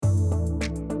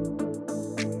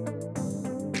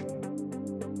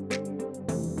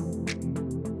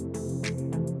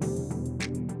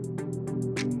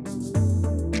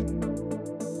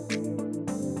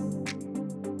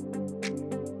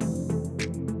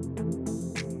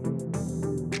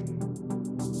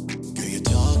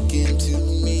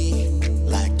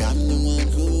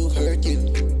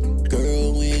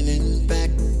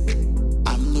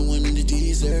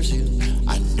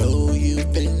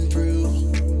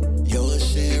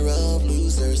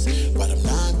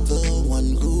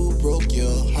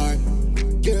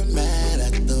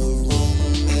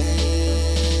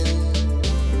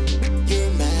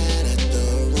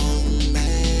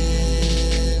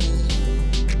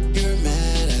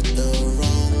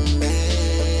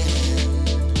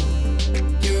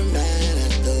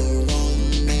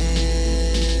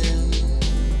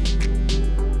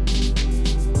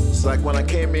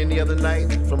the other night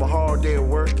from a hard day at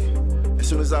work. As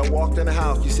soon as I walked in the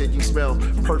house, you said you smell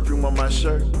perfume on my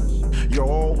shirt. You're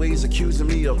always accusing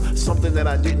me of something that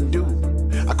I didn't do.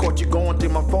 I caught you going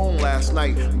through my phone last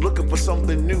night, looking for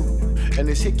something new. And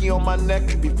this hickey on my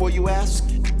neck, before you ask,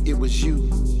 it was you.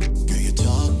 Girl, you're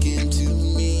talking to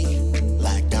me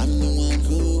like I'm the one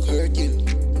who hurt you.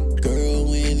 Girl,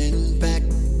 when in fact,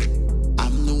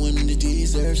 I'm the one that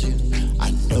deserves you.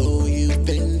 I know you've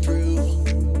been through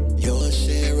your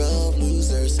share of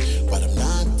losers, but I'm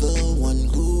not the one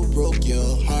who broke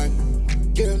your heart.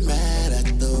 You're mad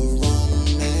at the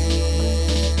wrong man.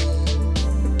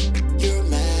 You're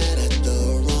mad at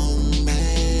the wrong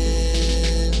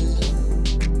man.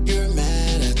 You're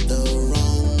mad at the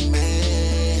wrong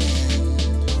man.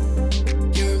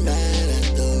 You're mad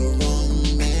at the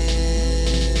wrong man.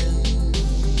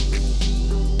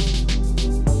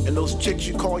 And those chicks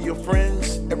you call your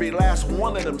friends, every last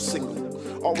one of them single.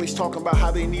 Always talking about how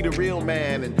they need a real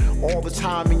man, and all the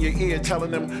time in your ear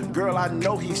telling them, girl, I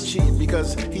know he's cheating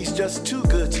because he's just too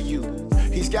good to you.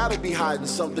 He's gotta be hiding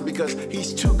something because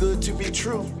he's too good to be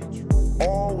true.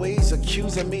 Always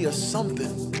accusing me of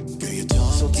something. Girl, you're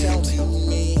talking so tell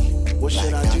me, what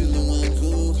should like I do? I'm the one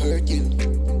who hurt you.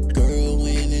 Girl,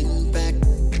 when in fact,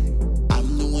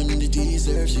 I'm the one that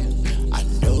deserves you. I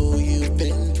know you've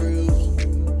been through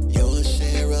your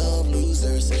share of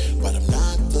losers, but I'm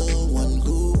not the one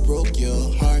who broke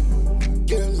your heart.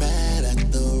 You're mad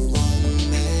at the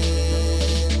wrong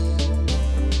man.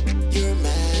 You're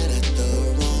mad at the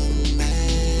wrong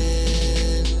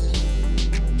man.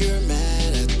 You're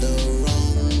mad at the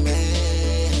wrong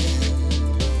man.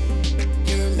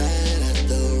 You're mad at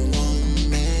the wrong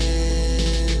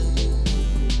man.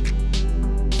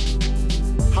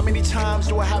 How many times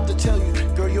do I have to tell you,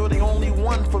 girl, you're the only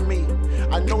one for me?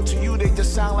 I know to you they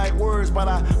just sound like words, but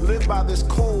I live by this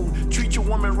code. Treat your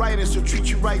woman right and she'll treat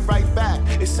you right back.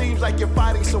 It seems like you're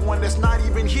fighting someone that's not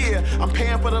even here. I'm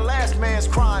paying for the last man's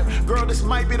crime. Girl, this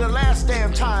might be the last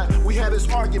damn time we had this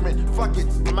argument. Fuck it,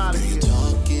 I'm out of here. You're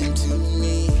talking to me